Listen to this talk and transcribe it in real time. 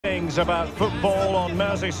things about football on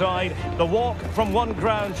Merseyside. The walk from one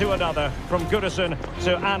ground to another, from Goodison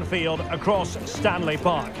to Anfield across Stanley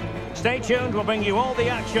Park. Stay tuned, we'll bring you all the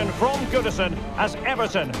action from Goodison as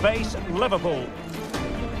Everton face Liverpool.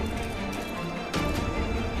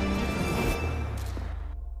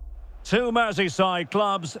 Two Merseyside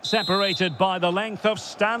clubs separated by the length of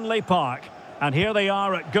Stanley Park. And here they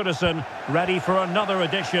are at Goodison, ready for another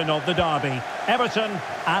edition of the derby. Everton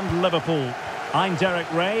and Liverpool. I'm Derek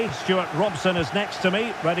Ray. Stuart Robson is next to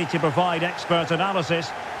me, ready to provide expert analysis.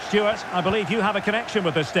 Stuart, I believe you have a connection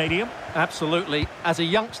with the stadium. Absolutely. As a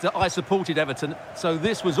youngster, I supported Everton, so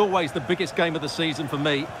this was always the biggest game of the season for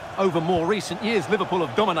me. Over more recent years, Liverpool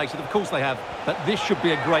have dominated, of course they have, but this should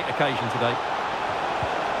be a great occasion today.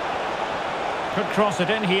 Could cross it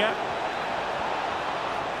in here.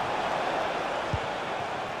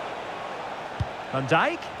 Van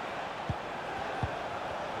Dijk.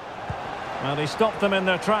 Well, they stopped them in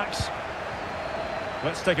their tracks.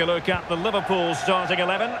 Let's take a look at the Liverpool starting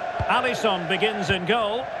 11. Alisson begins in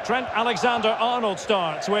goal. Trent Alexander-Arnold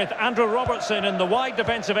starts with Andrew Robertson in the wide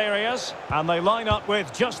defensive areas. And they line up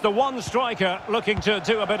with just the one striker looking to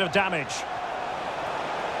do a bit of damage.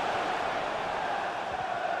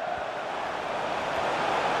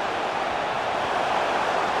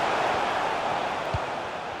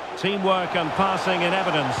 Teamwork and passing in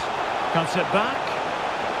evidence. Cuts it back.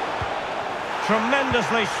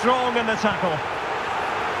 Tremendously strong in the tackle.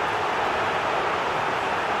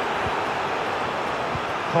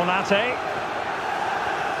 Konate.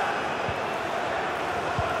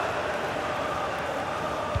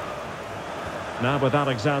 Now with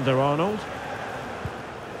Alexander-Arnold.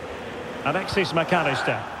 Alexis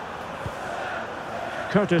McAllister.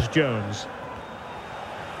 Curtis Jones.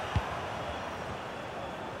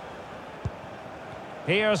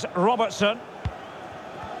 Here's Robertson.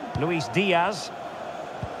 Luis Diaz.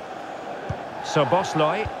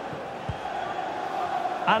 Szoboszlai.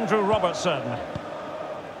 Andrew Robertson.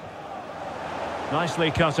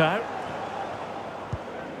 Nicely cut out.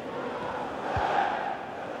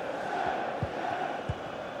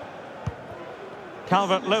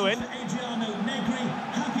 Calvert-Lewin. Adriano Negri,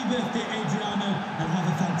 happy birthday Adriano, and have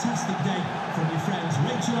a fantastic day from your friends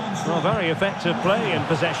Rachel Armstrong. Well, very effective play in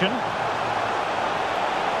possession.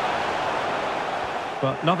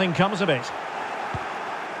 But nothing comes of it.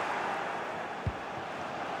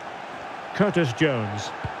 Curtis Jones.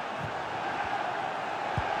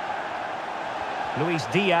 Luis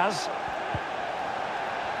Diaz.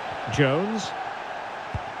 Jones.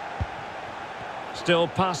 Still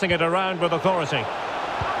passing it around with authority.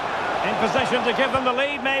 In position to give them the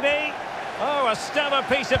lead, maybe. Oh, a stellar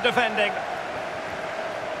piece of defending.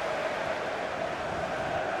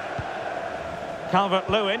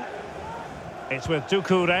 Calvert-Lewin. It's with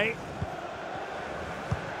Doucouré.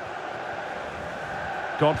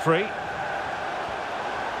 Godfrey.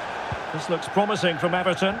 This looks promising from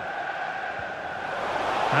Everton.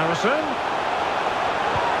 Harrison.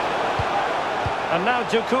 And now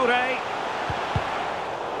Doucouré.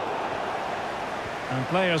 And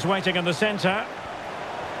players waiting in the centre.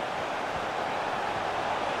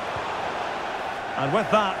 And with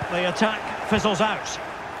that, the attack fizzles out.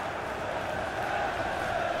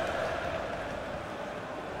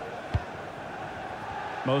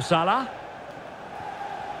 Mo Salah.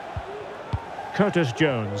 Curtis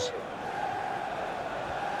Jones.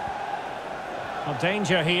 A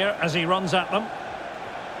danger here as he runs at them.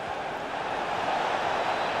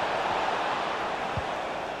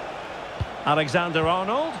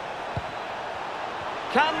 Alexander-Arnold.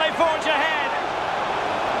 Can they forge ahead?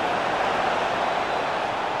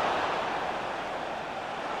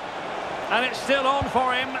 And it's still on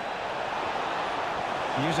for him.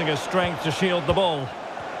 Using his strength to shield the ball.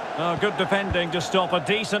 Oh, good defending to stop a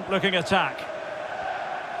decent-looking attack.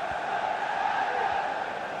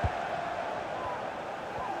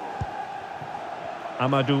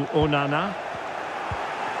 Amadou Onana.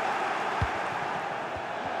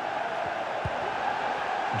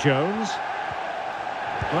 Jones.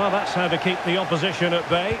 Well, that's how to keep the opposition at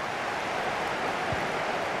bay.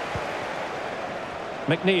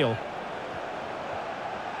 McNeil.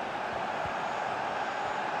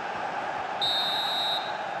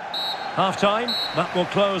 Half-time, that will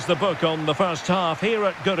close the book on the first half here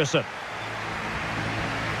at Goodison.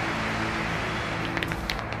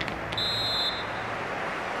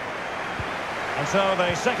 And so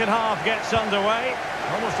the second half gets underway.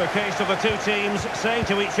 Almost a case of the two teams saying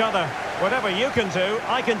to each other, whatever you can do,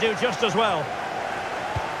 I can do just as well.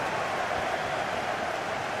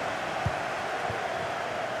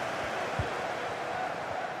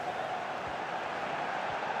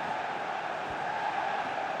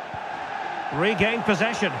 Regained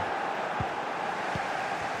possession.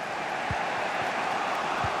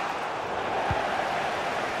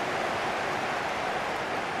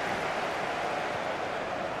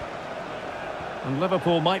 And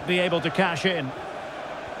Liverpool might be able to cash in.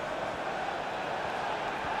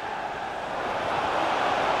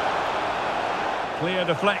 Clear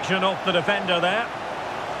deflection off the defender there.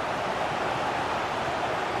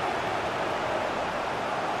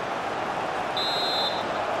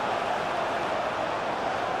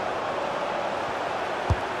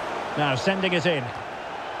 Now sending it in.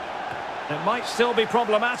 It might still be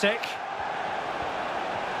problematic.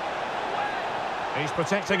 He's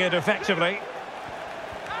protecting it effectively.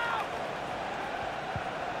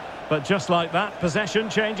 But just like that, possession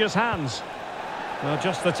changes hands. Well,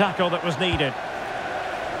 just the tackle that was needed.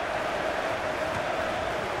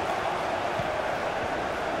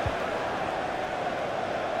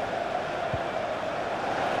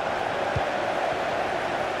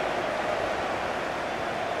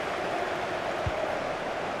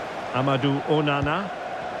 Amadou Onana.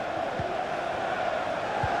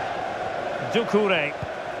 Doucouré.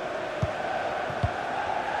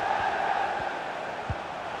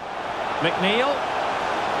 McNeil.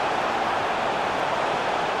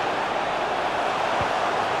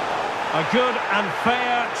 A good and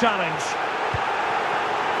fair challenge.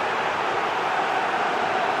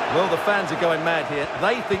 Well, the fans are going mad here.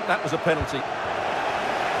 They think that was a penalty.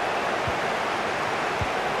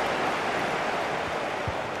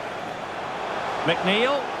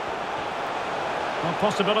 McNeil. Well,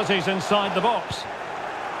 possibilities inside the box.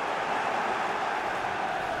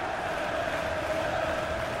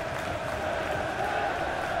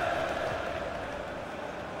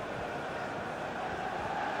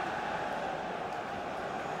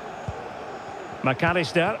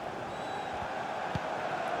 McAllister.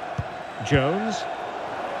 Jones.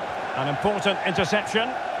 An important interception.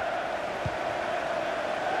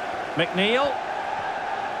 McNeil.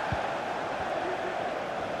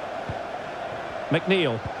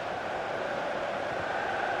 McNeil.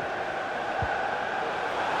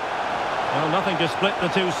 Well, nothing to split the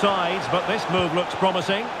two sides, but this move looks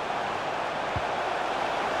promising.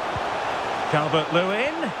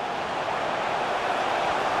 Calvert-Lewin.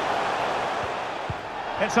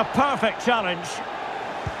 It's a perfect challenge.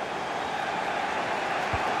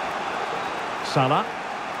 Salah.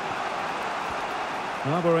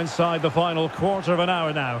 Well, we're inside the final quarter of an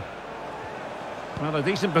hour now. Well, a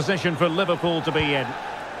decent position for Liverpool to be in.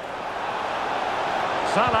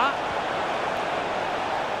 Salah.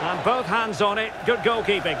 And both hands on it. Good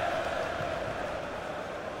goalkeeping.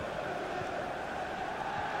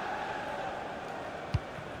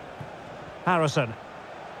 Harrison.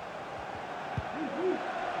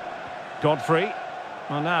 Godfrey.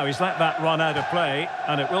 Well, now he's let that run out of play,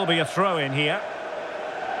 and it will be a throw-in here.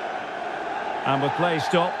 And with play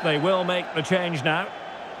stopped, they will make the change now.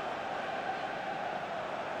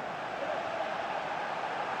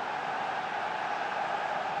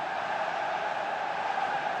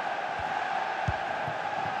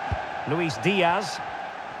 Luis Diaz.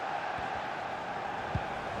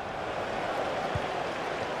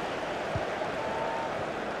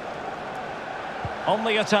 On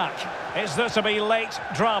the attack. Is there to be late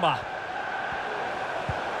drama?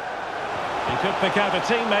 He could pick out a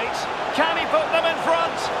teammate. Can he put them in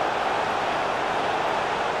front?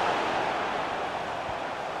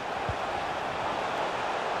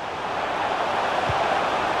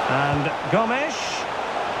 And Gomes.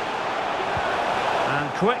 And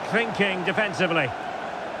quick thinking defensively.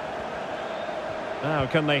 Now,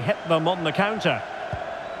 can they hit them on the counter?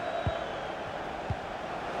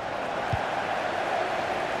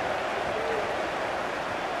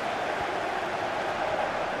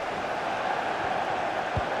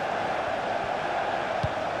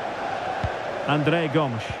 André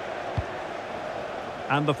Gomes.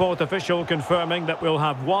 And the fourth official confirming that we'll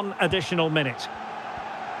have one additional minute.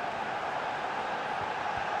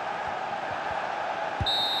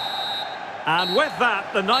 And with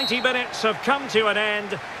that, the 90 minutes have come to an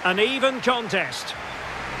end, an even contest.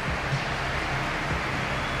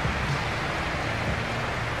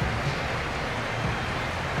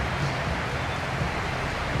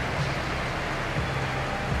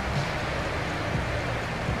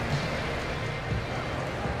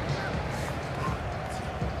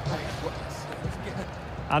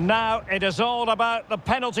 And now it is all about the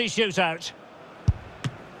penalty shootout.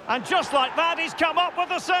 And just like that, he's come up with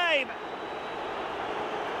the save.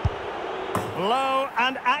 Low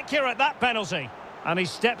and accurate, that penalty. And he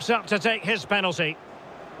steps up to take his penalty.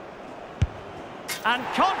 And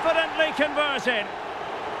confidently converted.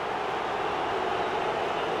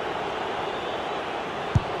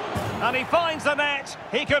 And he finds the net.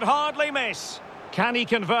 He could hardly miss. Can he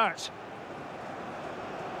convert?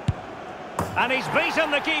 And he's beaten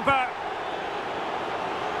the keeper.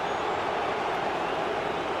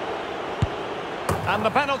 And the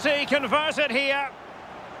penalty converted here.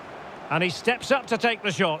 And he steps up to take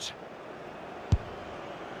the shot.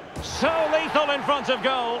 So lethal in front of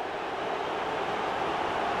goal.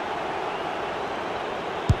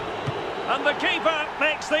 And the keeper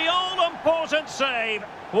makes the all-important save.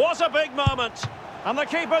 What a big moment. And the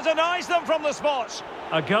keeper denies them from the spot.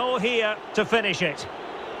 A goal here to finish it.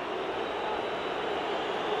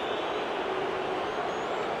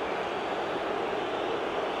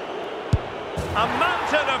 A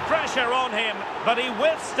mountain of pressure on him, but he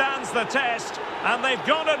withstands the test, and they've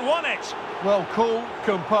gone and won it. Well, cool,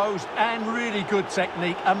 composed, and really good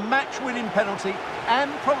technique. A match-winning penalty, and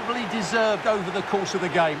probably deserved over the course of the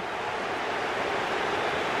game.